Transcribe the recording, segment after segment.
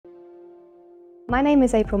My name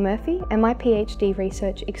is April Murphy and my PhD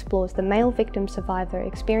research explores the male victim survivor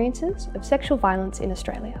experiences of sexual violence in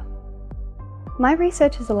Australia. My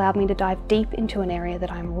research has allowed me to dive deep into an area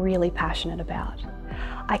that I'm really passionate about.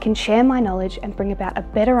 I can share my knowledge and bring about a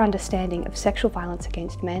better understanding of sexual violence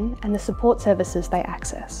against men and the support services they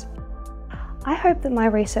access. I hope that my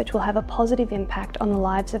research will have a positive impact on the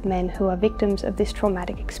lives of men who are victims of this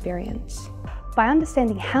traumatic experience. By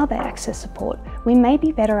understanding how they access support, we may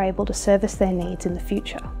be better able to service their needs in the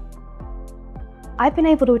future. I've been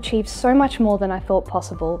able to achieve so much more than I thought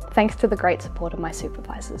possible thanks to the great support of my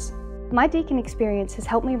supervisors. My Deakin experience has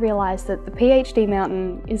helped me realise that the PhD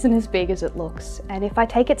mountain isn't as big as it looks, and if I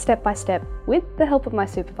take it step by step with the help of my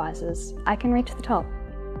supervisors, I can reach the top.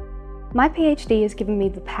 My PhD has given me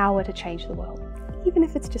the power to change the world, even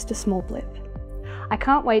if it's just a small blip. I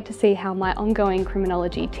can't wait to see how my ongoing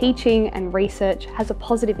criminology teaching and research has a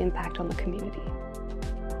positive impact on the community.